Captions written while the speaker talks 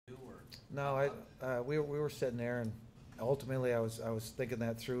No, we were sitting there, and ultimately I was thinking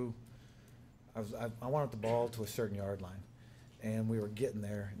that through. I wanted the ball to a certain yard line, and we were getting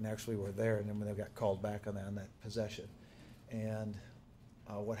there, and actually we were there, and then when they got called back on that possession, and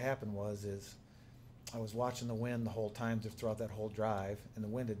what happened is I was watching the wind the whole time throughout that whole drive, and the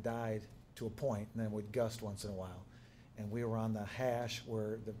wind had died to a point, and then it would gust once in a while, and we were on the hash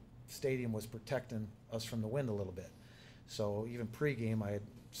where the stadium was protecting us from the wind a little bit. So even pregame, I had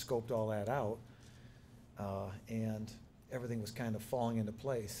scoped all that out, and everything was kind of falling into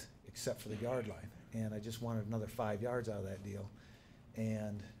place except for the yard line. And I just wanted another 5 yards out of that deal.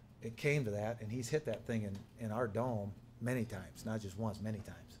 And it came to that, and he's hit that thing in our dome many times, not just once, many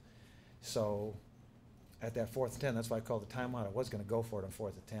times. So at that 4th and 10, that's why I called the timeout. I was going to go for it on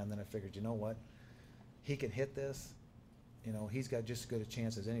 4th and 10. Then I figured, you know what? He can hit this. You know, he's got just as good a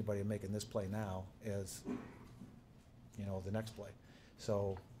chance as anybody of making this play now as, you know, the next play.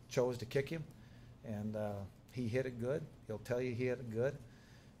 So chose to kick him, and he hit it good. He'll tell you he hit it good,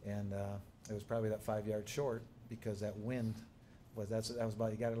 and it was probably that 5 yards short because that wind that was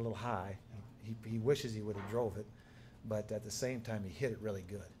about, he got it a little high. He wishes he would have drove it, but at the same time he hit it really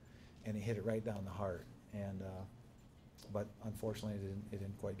good, and he hit it right down the heart. And but unfortunately it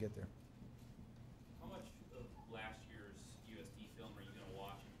didn't quite get there. How much of last year's USD film are you going to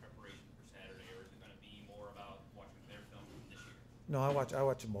watch in preparation for Saturday, or is it going to be more about watching their film this year? No, I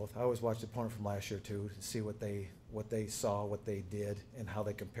watch them both. I always watch the opponent from last year too, to see what they saw, what they did, and how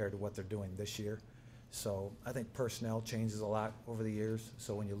they compared to what they're doing this year. So I think personnel changes a lot over the years.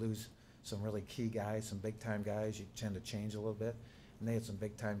 So when you lose some really key guys, some big time guys, you tend to change a little bit. And they had some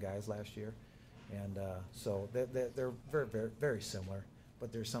big time guys last year, and so they're very, very, very similar.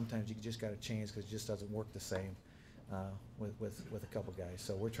 But there's sometimes you just got to change because it just doesn't work the same with a couple guys.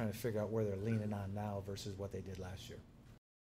 So we're trying to figure out where they're leaning on now versus what they did last year.